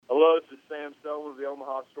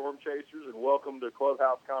Storm Chasers, and welcome to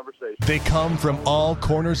Clubhouse Conversation. They come from all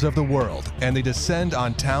corners of the world, and they descend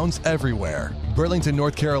on towns everywhere. Burlington,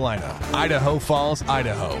 North Carolina, Idaho Falls,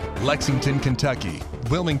 Idaho, Lexington, Kentucky,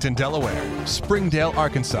 Wilmington, Delaware, Springdale,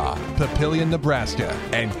 Arkansas, Papillion, Nebraska,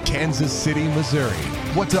 and Kansas City, Missouri.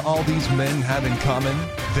 What do all these men have in common?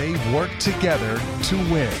 They work together to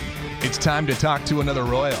win. It's time to talk to another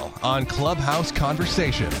Royal on Clubhouse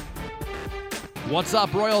Conversation. What's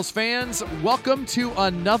up, Royals fans? Welcome to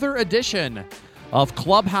another edition of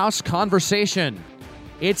Clubhouse Conversation.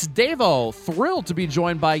 It's Davo, thrilled to be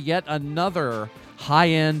joined by yet another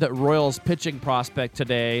high-end Royals pitching prospect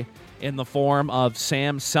today in the form of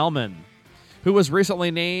Sam Selman, who was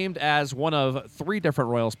recently named as one of three different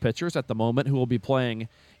Royals pitchers at the moment who will be playing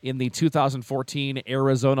in the 2014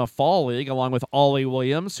 Arizona Fall League, along with Ollie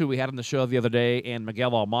Williams, who we had on the show the other day, and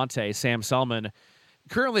Miguel Almonte. Sam Selman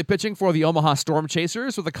currently pitching for the Omaha Storm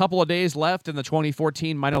Chasers with a couple of days left in the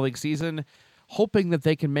 2014 minor league season, hoping that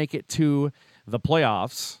they can make it to the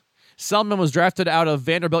playoffs. Selman was drafted out of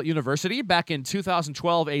Vanderbilt University back in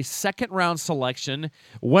 2012, a second-round selection,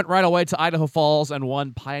 went right away to Idaho Falls and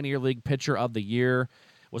won Pioneer League Pitcher of the Year.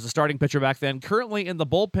 Was a starting pitcher back then, currently in the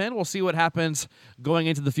bullpen. We'll see what happens going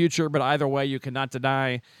into the future, but either way, you cannot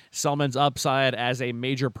deny Selman's upside as a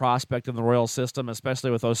major prospect in the Royals system, especially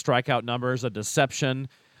with those strikeout numbers, a deception,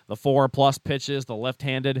 the 4+ pitches, the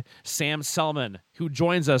left-handed Sam Selman, who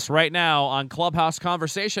joins us right now on Clubhouse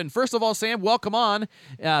Conversation. First of all, Sam, welcome on.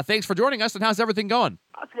 Thanks for joining us, and how's everything going?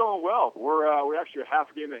 It's going well. We're actually half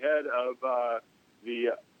a game ahead of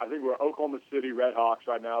I think we're Oklahoma City Redhawks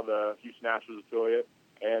right now, the Houston Astros affiliate.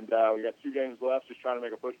 And we got 2 games left, just trying to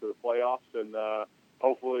make a push for the playoffs and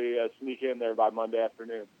hopefully sneak in there by Monday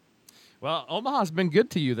afternoon. Well, Omaha's been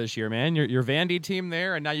good to you this year, man. Your Vandy team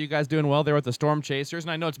there, and now you guys doing well there with the Storm Chasers.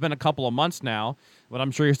 And I know it's been a couple of months now, but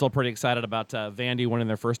I'm sure you're still pretty excited about Vandy winning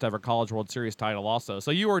their first ever College World Series title also.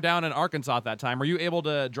 So you were down in Arkansas at that time. Were you able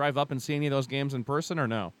to drive up and see any of those games in person or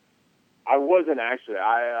no? I wasn't actually.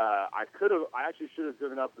 I actually should have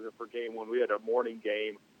driven up for game one. We had a morning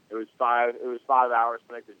game. It was 5 hours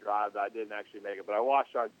to make the drive, but I didn't actually make it. But I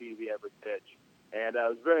watched on TV every pitch, and it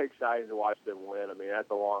was very exciting to watch them win. I mean,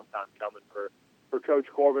 that's a long time coming for Coach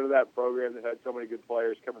Corbin and that program that had so many good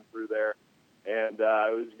players coming through there. And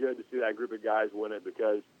it was good to see that group of guys win it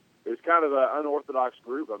because it was kind of an unorthodox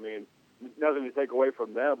group. I mean, nothing to take away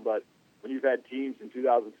from them, but when you've had teams in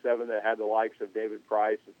 2007 that had the likes of David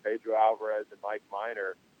Price and Pedro Alvarez and Mike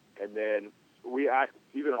Minor, and then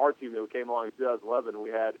even our team that came along in 2011,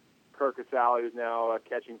 we had Kirk Casale, who's now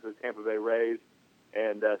catching for the Tampa Bay Rays,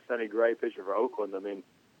 and Sonny Gray pitching for Oakland. I mean,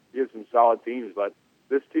 you have some solid teams, but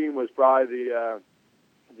this team was probably the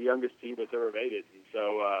youngest team that's ever made it. And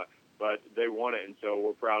so, but they won it, and so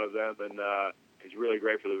we're proud of them, and it's really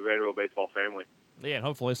great for the Vanderbilt baseball family. Yeah, and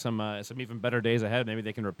hopefully some even better days ahead. Maybe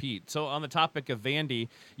they can repeat. So on the topic of Vandy,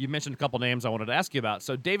 you mentioned a couple names I wanted to ask you about.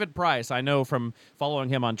 So David Price, I know from following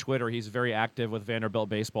him on Twitter, he's very active with Vanderbilt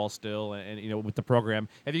baseball still, and with the program.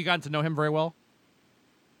 Have you gotten to know him very well?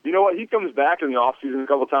 You know what? He comes back in the off season a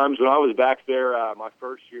couple times. When I was back there my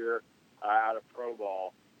first year out of pro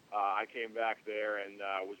ball, I came back there and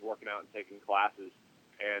was working out and taking classes.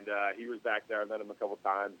 And he was back there. I met him a couple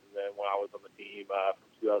times. And then when I was on the team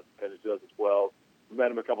from 2010 to 2012, met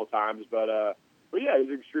him a couple times, but yeah, he's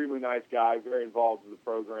an extremely nice guy, very involved in the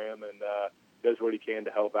program, and does what he can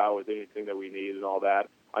to help out with anything that we need and all that.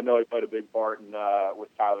 I know he played a big part in with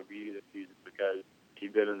Tyler Beede this season because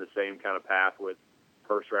he'd been in the same kind of path with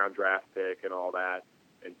first-round draft pick and all that,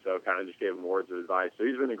 and so kind of just gave him words of advice. So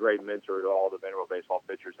he's been a great mentor to all the Vanderbilt baseball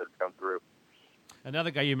pitchers that have come through.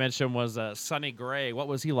 Another guy you mentioned was Sonny Gray. What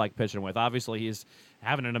was he like pitching with? Obviously, he's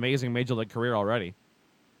having an amazing major league career already.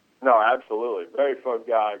 No, absolutely. Very fun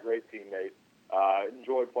guy, great teammate.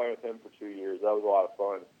 Enjoyed playing with him for 2 years. That was a lot of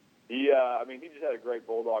fun. He just had a great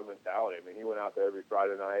bulldog mentality. I mean, he went out there every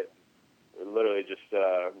Friday night and literally just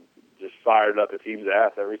fired up the team's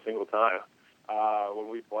ass every single time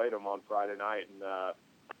when we played him on Friday night. And I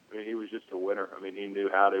mean, he was just a winner. I mean, he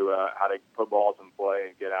knew how to put balls in play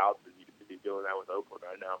and get outs, and you could be doing that with Oakland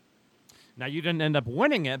right now. Now, you didn't end up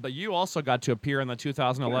winning it, but you also got to appear in the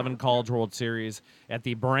 2011 College World Series at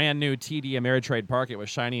the brand-new TD Ameritrade Park. It was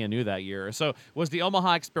shiny and new that year. So was the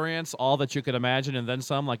Omaha experience all that you could imagine and then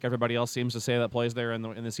some, like everybody else seems to say that plays there in the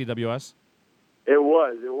CWS? It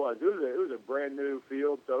was. It was a brand-new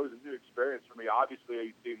field, so it was a new experience for me.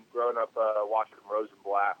 Obviously, growing up watching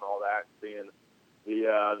Rosenblatt and all that, seeing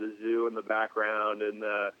the zoo in the background and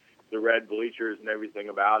the red bleachers and everything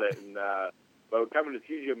about it, but coming to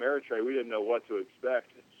TD Ameritrade, we didn't know what to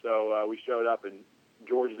expect. So we showed up, and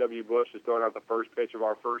George W. Bush is throwing out the first pitch of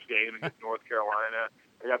our first game against North Carolina.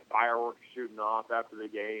 They got fireworks shooting off after the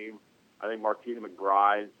game. I think Martina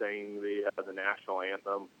McBride sang the national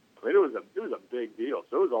anthem. I mean, it was a big deal.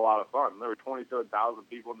 So it was a lot of fun. There were 27,000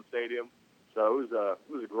 people in the stadium. So it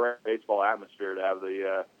was a great baseball atmosphere to have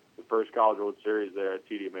the first College World Series there at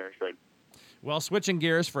TD Ameritrade. Well, switching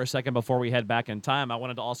gears for a second before we head back in time, I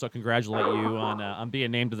wanted to also congratulate you on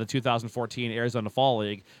being named to the 2014 Arizona Fall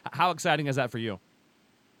League. How exciting is that for you?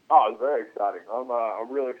 Oh, it's very exciting.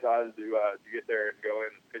 I'm really excited to get there and go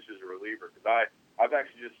in and pitch as a reliever because I've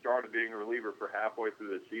actually just started being a reliever for halfway through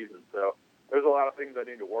the season. So there's a lot of things I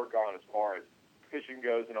need to work on as far as pitching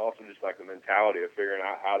goes, and also just like the mentality of figuring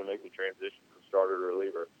out how to make the transition from starter to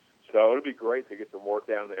reliever. So it'll be great to get some work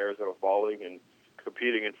down in the Arizona Fall League and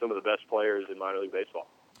competing against some of the best players in minor league baseball.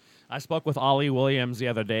 I spoke with Ollie Williams the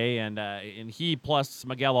other day, and he plus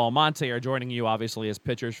Miguel Almonte are joining you, obviously, as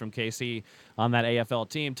pitchers from KC on that AFL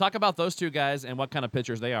team. Talk about those two guys and what kind of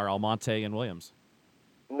pitchers they are, Almonte and Williams.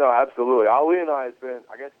 No, absolutely. Ali and I have spent,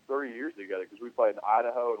 30 years together because we played in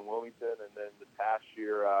Idaho and Wilmington, and then the past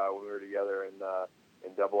year when we were together in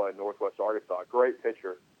AA Northwest Arkansas. Great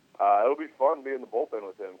pitcher. It'll be fun being in the bullpen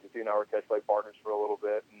with him because he and I were catch play partners for a little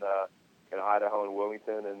bit in Idaho and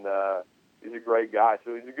Wilmington, and he's a great guy.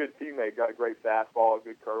 So he's a good teammate, got a great fastball, a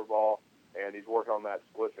good curveball, and he's working on that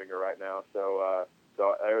split finger right now. So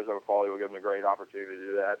Arizona Fall League will give him a great opportunity to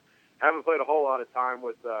do that. Haven't played a whole lot of time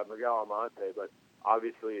with Miguel Almonte, but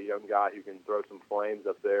obviously a young guy who can throw some flames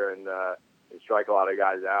up there and strike a lot of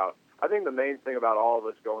guys out. I think the main thing about all of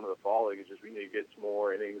us going to the Fall League is just we need to get some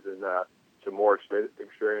more innings and some more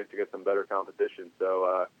experience to get some better competition.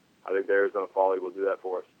 So I think the Arizona Fall League will do that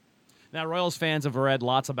for us. Now, Royals fans have read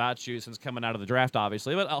lots about you since coming out of the draft,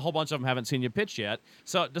 obviously, but a whole bunch of them haven't seen you pitch yet.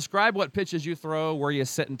 So describe what pitches you throw, where you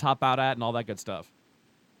sit and top out at, and all that good stuff.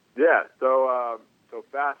 Yeah, so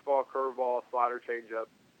fastball, curveball, slider, changeup.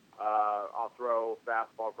 I'll throw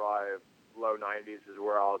fastball probably low 90s is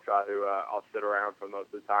where I'll try to I'll sit around for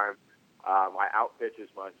most of the time. My out pitch is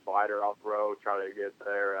my slider. I'll throw, try to get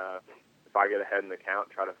there. If I get ahead in the count,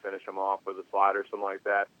 try to finish them off with a slider, something like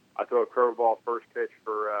that. I throw a curveball first pitch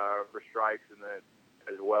for strikes, and then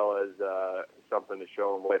as well as something to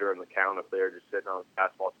show them later in the count if they're just sitting on a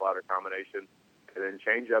fastball slider combination. And then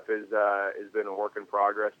changeup has been a work in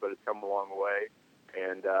progress, but it's come a long way,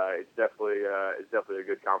 and it's definitely a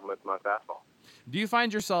good compliment to my fastball. Do you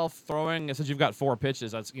find yourself throwing, since you've got 4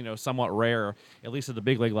 pitches, that's somewhat rare, at least at the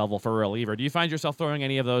big league level for a reliever. Do you find yourself throwing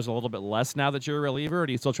any of those a little bit less now that you're a reliever, or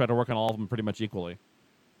do you still try to work on all of them pretty much equally?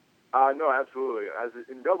 No, absolutely. As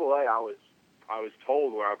in AA, I was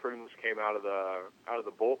told when I pretty much came out of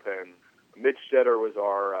the bullpen. Mitch Stetter was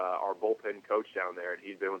our bullpen coach down there, and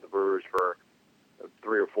he'd been with the Brewers for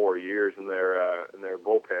 3 or 4 years in their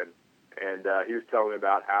bullpen. And he was telling me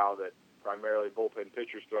about how that primarily bullpen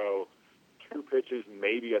pitchers throw 2 pitches,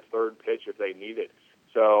 maybe a third pitch if they need it.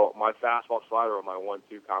 So my fastball slider were my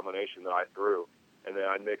 1-2 combination that I threw, and then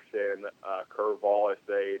I'd mix in a curveball if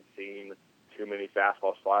they had seen too many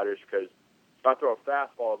fastball sliders, because if I throw a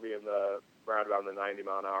fastball, it'll be in the around about in the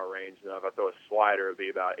 90-mile-an-hour range, and if I throw a slider, it'll be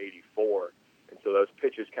about 84. And so those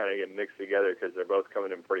pitches kind of get mixed together because they're both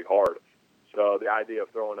coming in pretty hard. So the idea of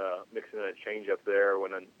mixing in a changeup there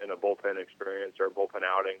when in a bullpen experience or a bullpen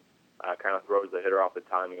outing kind of throws the hitter off the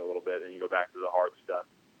timing a little bit, and you go back to the hard stuff.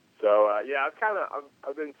 So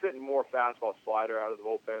I've been sitting more fastball slider out of the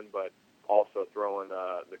bullpen, but also throwing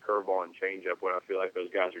the curveball and changeup when I feel like those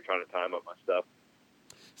guys are trying to time up my stuff.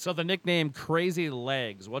 So the nickname Crazy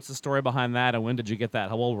Legs, what's the story behind that, and when did you get that?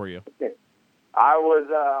 How old were you? I was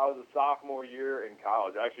a sophomore year in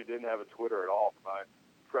college. I actually didn't have a Twitter at all for my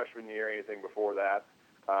freshman year or anything before that.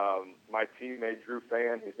 My teammate Drew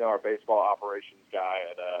Fan, he's now our baseball operations guy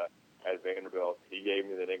at Vanderbilt. He gave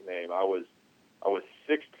me the nickname. I was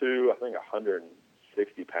 6'2", I think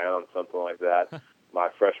 160 pounds, something like that, my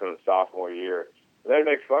freshman and sophomore year. And they'd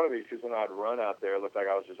make fun of me because when I'd run out there, it looked like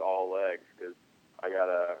I was just all legs because I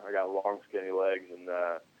got long, skinny legs, and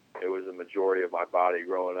it was a majority of my body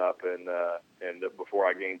growing up and before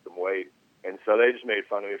I gained some weight. And so they just made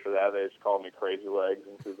fun of me for that. They just called me Crazy Legs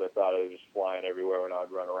because they thought I was just flying everywhere when I'd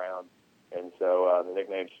run around. And so the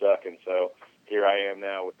nickname stuck. And so here I am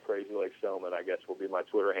now with Crazy Legs Selman, I guess will be my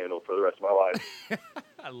Twitter handle for the rest of my life.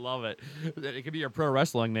 I love it. It could be your pro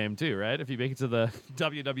wrestling name too, right? If you make it to the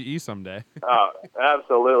WWE someday. Oh,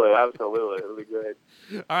 absolutely. It'll be great.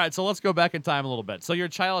 All right, so let's go back in time a little bit. So your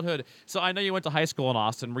childhood. So I know you went to high school in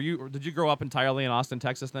Austin. Did you grow up entirely in Austin,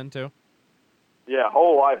 Texas then too? Yeah,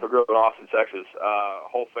 whole life I grew up in Austin, Texas.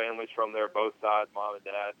 Whole family's from there, both sides, mom and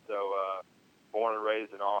dad. So born and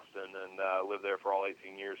raised in Austin and lived there for all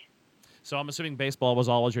 18 years. So I'm assuming baseball was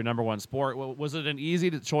always your number one sport. Was it an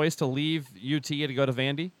easy choice to leave UT to go to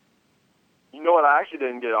Vandy? You know what? I actually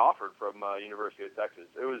didn't get offered from University of Texas.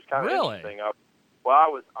 It was kind of Really? interesting. I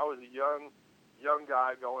was a young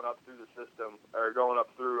guy going up through the system, or going up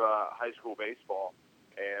through high school baseball,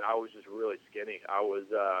 and I was just really skinny. I was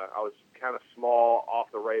kind of small,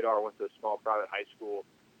 off the radar. Went to a small private high school,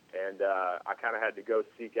 and I kind of had to go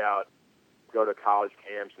go to college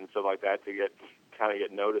camps and stuff like that to get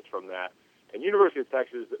noticed from that. And University of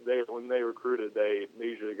Texas, when they recruited, they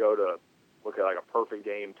usually go to look at like a perfect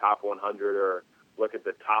game, top 100, or look at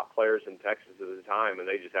the top players in Texas at the time, and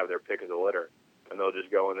they just have their pick of the litter, and they'll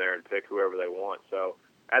just go in there and pick whoever they want. So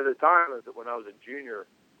at the time, when I was a junior,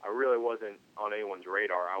 I really wasn't on anyone's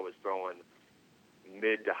radar. I was throwing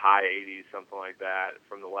mid to high 80s, something like that,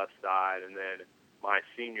 from the left side. And then my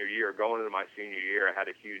senior year, going into my senior year, I had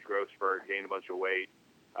a huge growth spurt, gained a bunch of weight,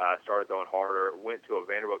 started throwing harder, went to a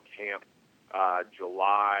Vanderbilt camp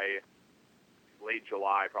late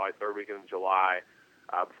July, probably third weekend of July,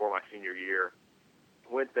 before my senior year.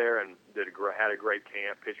 Went there and had a great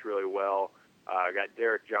camp, pitched really well. Got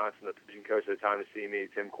Derek Johnson, the pitching coach at the time, to see me.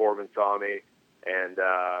 Tim Corbin saw me, and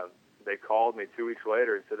they called me 2 weeks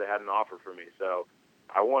later and said they had an offer for me. So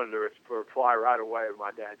I wanted to reply right away, but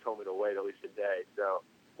my dad told me to wait at least a day. So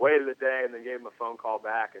waited a day and then gave him a phone call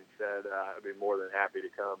back and said I'd be more than happy to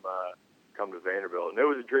come to Vanderbilt. And it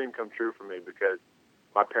was a dream come true for me, because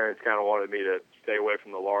my parents kind of wanted me to stay away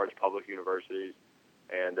from the large public universities,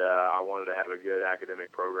 and I wanted to have a good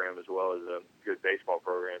academic program as well as a good baseball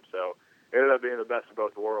program. So it ended up being the best of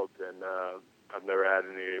both worlds, and I've never had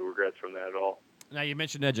any regrets from that at all. Now, you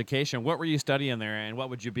mentioned education. What were you studying there, and what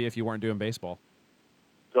would you be if you weren't doing baseball?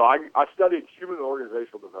 So I studied human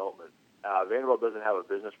organizational development. Vanderbilt doesn't have a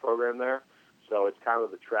business program there, so it's kind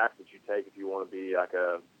of the track that you take if you want to be like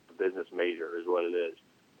a business major is what it is.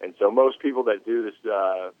 And so most people that do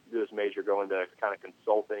this major go into kind of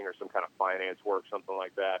consulting or some kind of finance work, something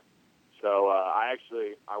like that. So I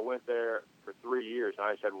went there for 3 years, and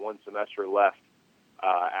I just had one semester left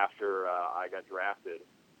after I got drafted.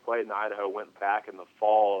 Played in Idaho, went back in the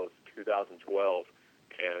fall of 2012,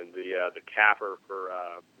 and the capper for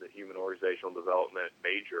the human organizational development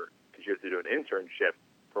major, because you have to do an internship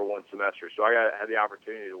for one semester. So I had the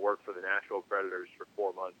opportunity to work for the Nashville Predators for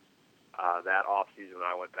 4 months. That off season when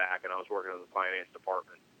I went back, and I was working in the finance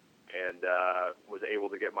department, and was able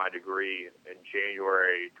to get my degree in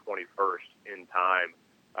January 21st in time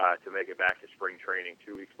to make it back to spring training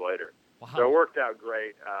 2 weeks later. Wow. So it worked out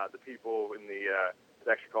great. The people in it's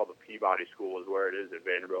actually called the Peabody School is where it is at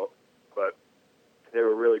Vanderbilt, but they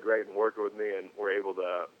were really great and worked with me and were able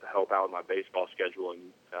to help out with my baseball schedule and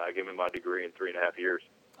give me my degree in 3.5 years.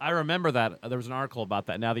 I remember that. There was an article about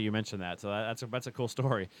that now that you mentioned that. So that's a cool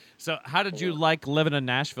story. So how did you like living in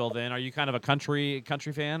Nashville then? Are you kind of a country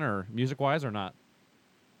fan or music-wise or not?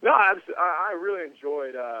 No, I really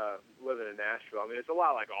enjoyed living in Nashville. I mean, it's a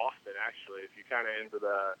lot like Austin, actually, if you kind of into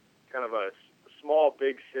the kind of a small,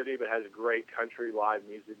 big city but has great country live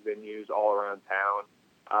music venues all around town.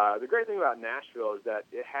 The great thing about Nashville is that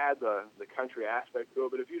it had the country aspect to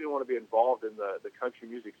it, but if you didn't want to be involved in the country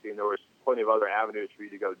music scene, there was plenty of other avenues for you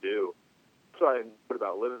to go do. So what I enjoyed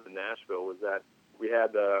about living in Nashville was that we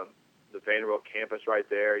had the Vanderbilt campus right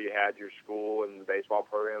there. You had your school and the baseball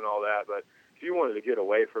program and all that, but if you wanted to get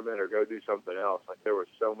away from it or go do something else, like there were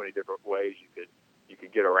so many different ways you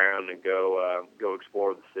could get around and go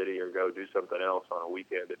explore the city or go do something else on a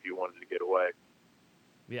weekend if you wanted to get away.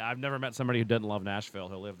 Yeah, I've never met somebody who didn't love Nashville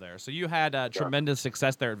who lived there. So you had tremendous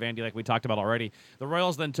success there at Vandy, like we talked about already. The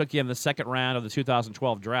Royals then took you in the second round of the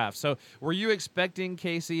 2012 draft. So were you expecting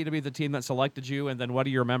KC to be the team that selected you, and then what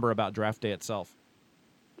do you remember about draft day itself?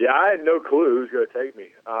 Yeah, I had no clue who was going to take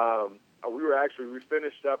me. We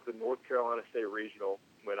finished up the North Carolina State Regional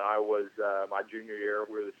when I was my junior year.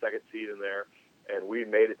 We were the second seed in there, and we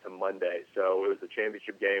made it to Monday. So it was the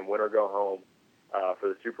championship game, win or go home. For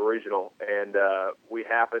the Super Regional, and we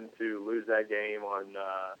happened to lose that game on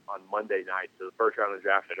Monday night. So the first round of the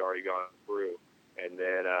draft had already gone through, and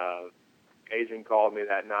then agent called me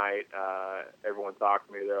that night. Everyone talked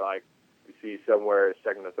to me. They're like, "We see you somewhere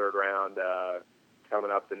second or third round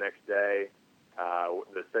coming up the next day."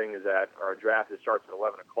 The thing is that our draft starts at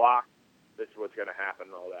 11 o'clock. This is what's going to happen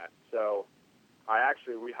and all that. So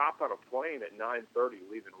we hopped on a plane at 9:30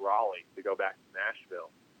 leaving Raleigh to go back to Nashville.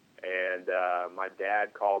 And my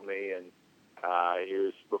dad called me, and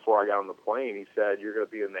before I got on the plane, he said, "You're going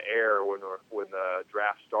to be in the air when the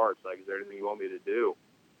draft starts. Like, is there anything you want me to do?"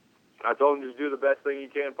 And I told him, "Just do the best thing you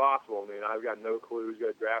can possible. I mean, I've got no clue who's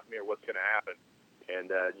going to draft me or what's going to happen, and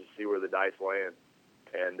just see where the dice land."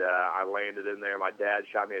 And I landed in there. My dad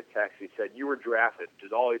shot me a text. He said, "You were drafted," which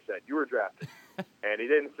is all he said. "You were drafted." And he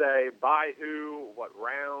didn't say by who, what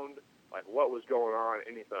round, like what was going on,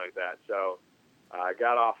 anything like that. So I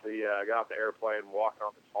got off the airplane, walking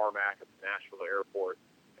off the tarmac at the Nashville airport,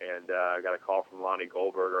 and got a call from Lonnie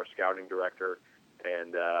Goldberg, our scouting director,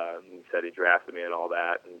 and he said he drafted me and all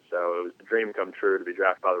that. And so it was a dream come true to be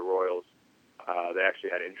drafted by the Royals. They actually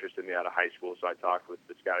had interest in me out of high school, so I talked with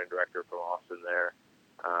the scouting director from Austin there.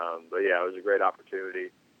 But yeah, it was a great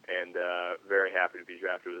opportunity, and very happy to be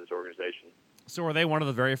drafted with this organization. So were they one of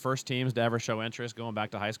the very first teams to ever show interest going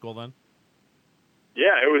back to high school then?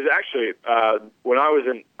 Yeah, it was actually when I was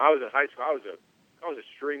in high school. I was a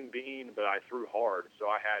string bean, but I threw hard, so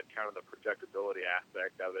I had kind of the projectability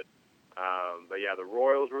aspect of it. But yeah, the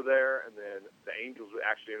Royals were there, and then the Angels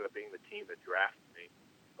actually ended up being the team that drafted me.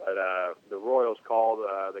 But the Royals called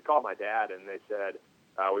my dad, and they said,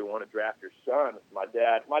 "We want to draft your son." My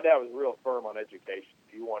dad was real firm on education.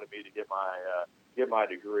 He wanted me to get my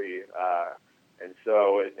degree, and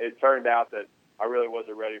so it turned out that I really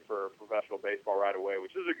wasn't ready for professional baseball right away,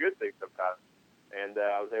 which is a good thing sometimes. And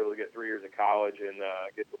I was able to get 3 years of college and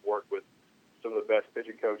get to work with some of the best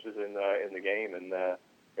pitching coaches in the game, and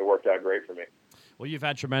it worked out great for me. Well, you've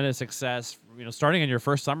had tremendous success, starting in your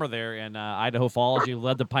first summer there in Idaho Falls. You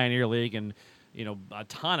led the Pioneer League and, a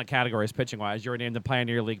ton of categories pitching-wise. You were named the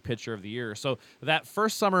Pioneer League Pitcher of the Year. So that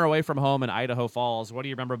first summer away from home in Idaho Falls, what do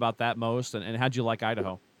you remember about that most, and how'd you like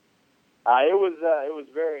Idaho? It was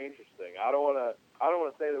very interesting. I don't want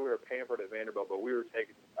to say that we were pampered at Vanderbilt, but we were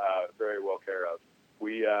taken very well care of.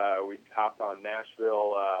 We hopped on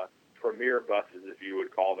Nashville premier buses, if you would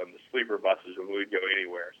call them, the sleeper buses, when we would go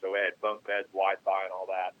anywhere. So we had bunk beds, Wi-Fi, and all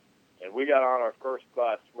that. And we got on our first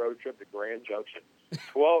bus road trip to Grand Junction,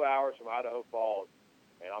 12 hours from Idaho Falls.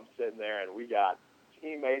 And I'm sitting there, and we got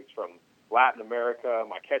teammates from Latin America,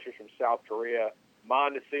 my catchers from South Korea,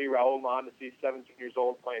 Raul Mondesi, 17 years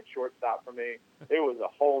old, playing shortstop for me. It was a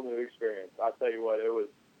whole new experience. I'll tell you what, it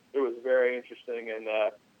was very interesting, and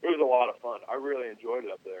it was a lot of fun. I really enjoyed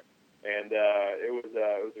it up there, and it was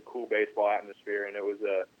a cool baseball atmosphere, and it was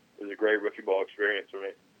a great rookie ball experience for me.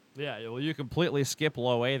 Yeah, well, you completely skip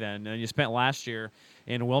low A then, and you spent last year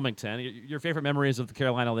in Wilmington. Your favorite memories of the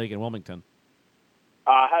Carolina League in Wilmington?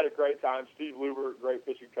 I had a great time. Steve Luber, great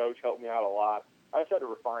pitching coach, helped me out a lot. I just had to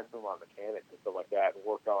refine some of my mechanics and stuff like that, and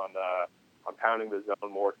work on pounding the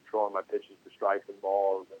zone more, controlling my pitches to strikes and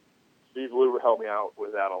balls. And Steve Luber helped me out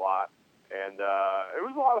with that a lot, and it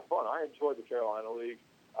was a lot of fun. I enjoyed the Carolina League.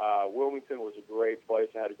 Wilmington was a great place.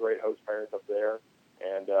 I had a great host parents up there,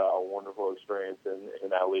 and a wonderful experience in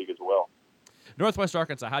that league as well. Northwest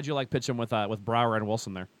Arkansas, how'd you like pitching with Brower and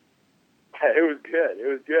Wilson there? It was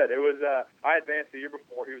good. I advanced the year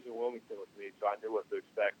before. He was in Wilmington with me, so I knew what to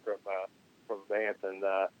expect from Vance, and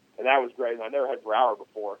that was great. And I never had Brower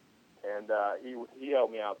before, and he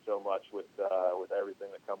helped me out so much with everything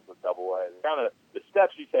that comes with Double A. And kind of the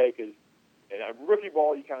steps you take is, in rookie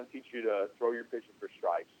ball, you kind of teach you to throw your pitches for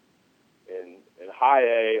strikes. In high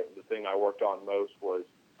A, the thing I worked on most was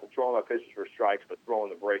controlling my pitches for strikes, but throwing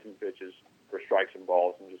the breaking pitches for strikes and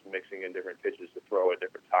balls, and just mixing in different pitches to throw at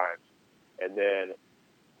different times. And then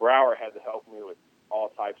Brower had to help me with all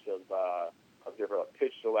types of different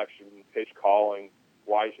pitch selection, pitch calling,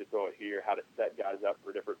 why you should throw it here, how to set guys up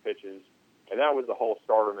for different pitches. And that was the whole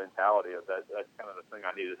starter mentality of that. That's kind of the thing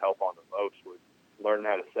I needed help on the most, was learning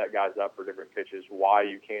how to set guys up for different pitches, why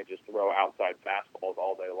you can't just throw outside fastballs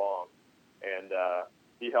all day long. And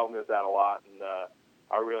he helped me with that a lot, and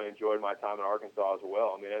I really enjoyed my time in Arkansas as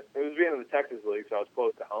well. I mean, it was being in the Texas League, so I was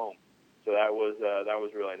close to home. So that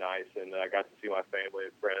was really nice, and I got to see my family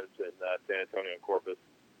and friends in San Antonio and Corpus.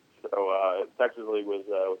 So Texas League was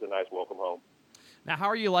a nice welcome home. Now, how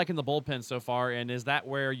are you liking the bullpen so far, and is that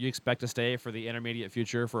where you expect to stay for the intermediate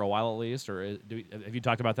future for a while at least, or have you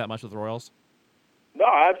talked about that much with the Royals? No,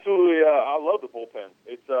 absolutely. I love the bullpen.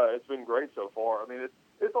 It's been great so far. I mean,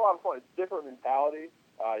 it's a lot of fun. It's a different mentality.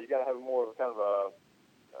 You got to have more of kind of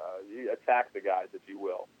you attack the guys, if you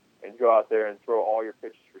will, and go out there and throw all your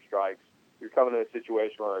pitches for strikes. You're coming in a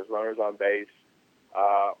situation where there's runners on base,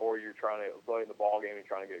 or you're trying to play in the ball game and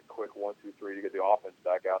trying to get a quick 1, 2, 3 to get the offense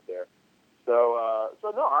back out there. So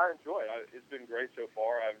no, I enjoy it. It's been great so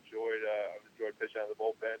far. I've enjoyed pitching out of the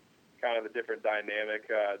bullpen. Kind of a different dynamic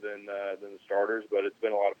than the starters, but it's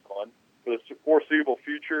been a lot of fun. For the foreseeable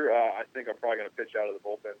future, I think I'm probably going to pitch out of the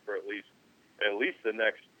bullpen for at least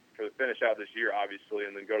for the finish out this year, obviously,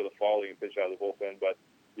 and then go to the fall league and pitch out of the bullpen. But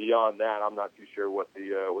beyond that, I'm not too sure what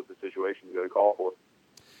the situation is going to call for.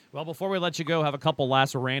 Well, before we let you go, I have a couple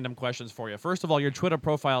last random questions for you. First of all, your Twitter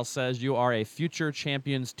profile says you are a future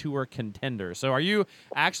Champions Tour contender. So are you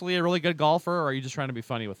actually a really good golfer, or are you just trying to be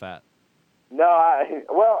funny with that? No, I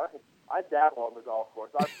dabble on the golf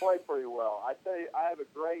course. I play pretty well. I tell you, I have a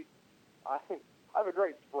great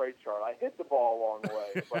spray chart. I hit the ball a long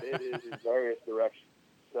way, but it is in various directions.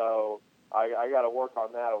 So I got to work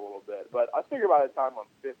on that a little bit. But I figure by the time I'm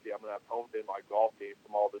 50, I'm going to have honed in my golf game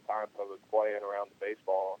from all the times I've been playing around the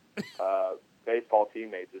baseball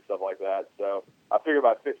teammates and stuff like that. So I figure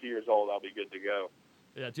by 50 years old, I'll be good to go.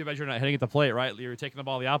 Yeah, too bad you're not hitting at the plate, right? You're taking the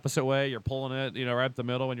ball the opposite way. You're pulling it, right up the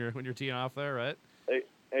middle when you're teeing off there, right?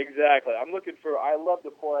 Exactly. I love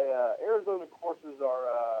to play. Arizona courses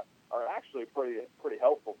are actually pretty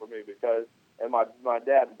helpful for me because, and my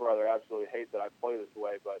dad and brother absolutely hate that I play this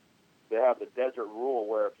way, but they have the desert rule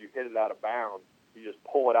where if you hit it out of bounds, you just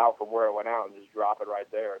pull it out from where it went out and just drop it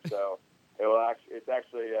right there. So it's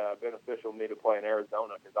actually beneficial to me to play in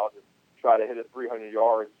Arizona because I'll just try to hit it 300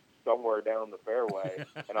 yards somewhere down the fairway,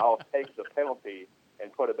 and I'll take the penalty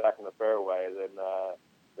and put it back in the fairway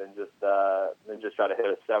than just try to hit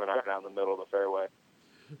a 7-iron down the middle of the fairway.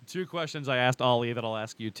 Two questions I asked Ollie that I'll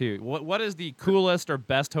ask you too. What is the coolest or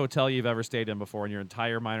best hotel you've ever stayed in before in your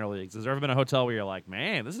entire minor leagues? Has there ever been a hotel where you're like,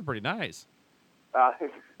 man, this is pretty nice?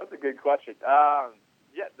 That's a good question.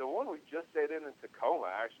 Yeah, the one we just stayed in Tacoma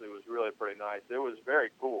actually was really pretty nice. It was very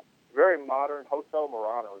cool, very modern. Hotel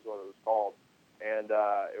Murano is what it was called, and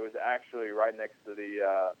it was actually right next to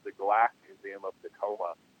the Glass Museum of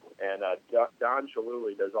Tacoma. And Don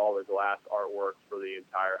Chaluli does all the glass artwork for the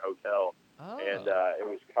entire hotel. Oh. And it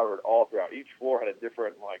was covered all throughout. Each floor had a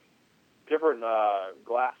different glass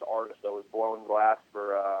artist that was blowing glass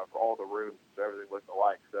for all the rooms, so everything looked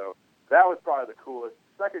alike. So that was probably the coolest.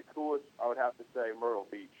 Second coolest, I would have to say, Myrtle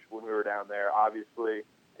Beach. When we were down there, obviously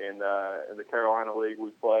in the Carolina League,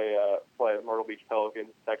 we play at Myrtle Beach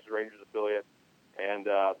Pelicans, Texas Rangers affiliate, and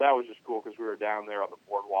that was just cool because we were down there on the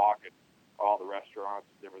boardwalk and all the restaurants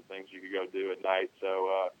and different things you could go do at night.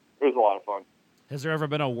 So it was a lot of fun. Has there ever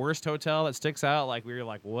been a worst hotel that sticks out? Like where you're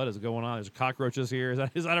like, what is going on? There's cockroaches here.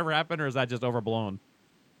 Has that ever happened, or is that just overblown?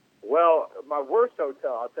 Well, my worst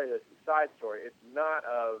hotel, I'll tell you this side story. It's not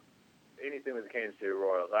of anything with the Kansas City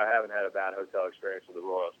Royals. I haven't had a bad hotel experience with the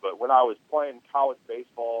Royals. But when I was playing college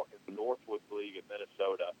baseball in the Northwoods League in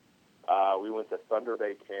Minnesota, we went to Thunder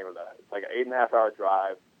Bay, Canada. It's like an 8.5-hour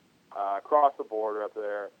drive across the border up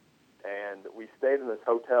there. And we stayed in this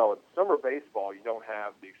hotel. In summer baseball, you don't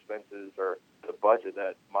have the expenses or the budget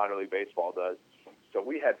that minor league baseball does. So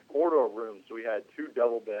we had 4-door rooms. So we had 2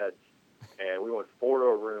 double beds, and we went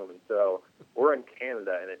 4-door room. And so we're in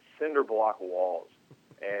Canada, and it's cinder block walls.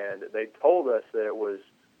 And they told us that it was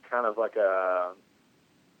kind of like a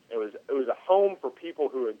home for people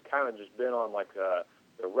who had kind of just been on like the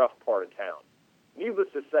rough part of town.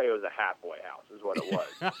 Needless to say, it was a halfway house is what it was.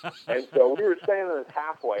 And so we were staying in this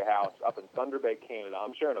halfway house up in Thunder Bay, Canada.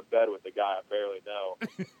 I'm sharing a bed with a guy I barely know,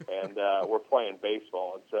 and we're playing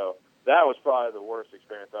baseball. And so that was probably the worst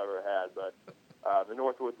experience I've ever had. But the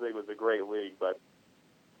Northwoods League was a great league, but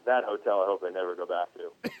that hotel I hope they never go back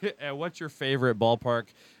to. And what's your favorite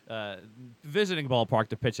ballpark, visiting ballpark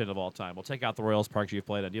to pitch in of all time? We'll take out the Royals parks you've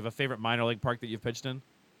played in. Do you have a favorite minor league park that you've pitched in?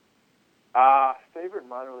 Favorite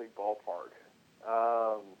minor league ballpark?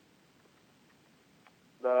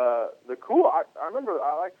 I remember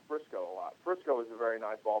I liked Frisco a lot. Frisco was a very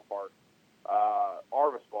nice ballpark.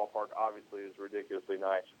 Arvis Ballpark obviously is ridiculously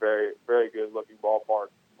nice. Very, very good looking ballpark,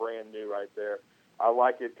 brand new right there. I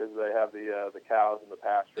like it because they have the cows and the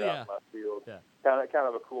pasture out in left field. Yeah. Kind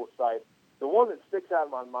of a cool sight. The one that sticks out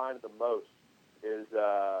in my mind the most is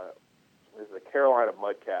the Carolina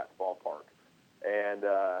Mudcats Ballpark, and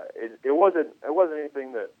it wasn't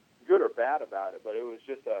anything that good or bad about it, but it was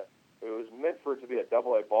just it was meant for it to be a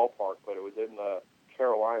AA ballpark, but it was in the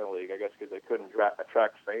Carolina League, I guess, because they couldn't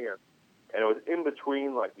attract fans, and it was in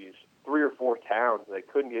between like these 3 or 4 towns, and they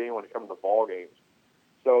couldn't get anyone to come to the ball games.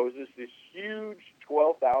 So it was just this huge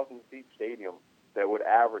 12,000-seat stadium that would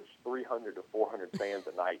average 300 to 400 fans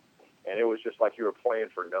a night, and it was just like you were playing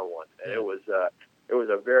for no one. And it was a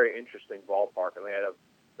very interesting ballpark, and they had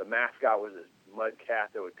the mascot was this mud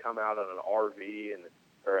cat that would come out on an RV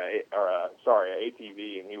or an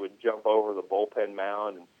ATV, and he would jump over the bullpen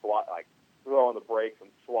mound and throw on the brakes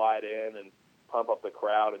and slide in and pump up the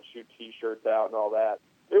crowd and shoot T-shirts out and all that.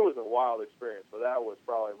 It was a wild experience, but that was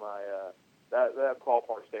probably my that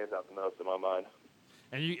ballpark stands out the most in my mind.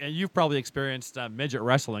 And you've probably experienced midget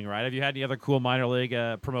wrestling, right? Have you had any other cool minor league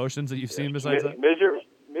promotions that you've seen besides that? Midget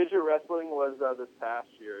wrestling was this past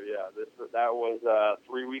year. Yeah, that was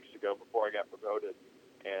 3 weeks ago before I got promoted.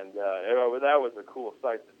 And that was a cool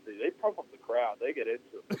sight to see. They pump up the crowd. They get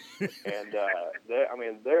into it. And,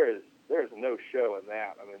 there's no show in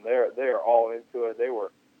that. I mean, they're all into it. They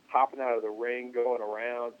were hopping out of the ring, going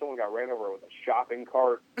around. Someone got ran over with a shopping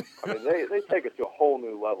cart. I mean, they take it to a whole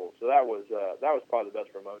new level. So that was probably the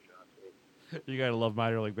best promotion I've seen. You got to love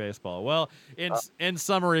minor league baseball. Well, in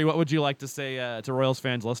summary, what would you like to say to Royals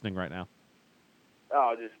fans listening right now?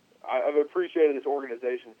 I've appreciated this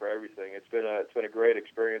organization for everything. It's been a great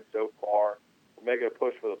experience so far. We're making a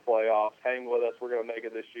push for the playoffs. Hang with us. We're going to make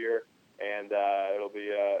it this year, and it'll be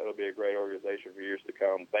a great organization for years to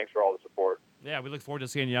come. Thanks for all the support. Yeah, we look forward to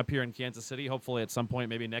seeing you up here in Kansas City, hopefully at some point,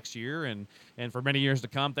 maybe next year, and for many years to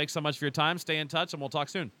come. Thanks so much for your time. Stay in touch, and we'll talk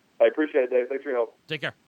soon. I appreciate it, Dave. Thanks for your help. Take care.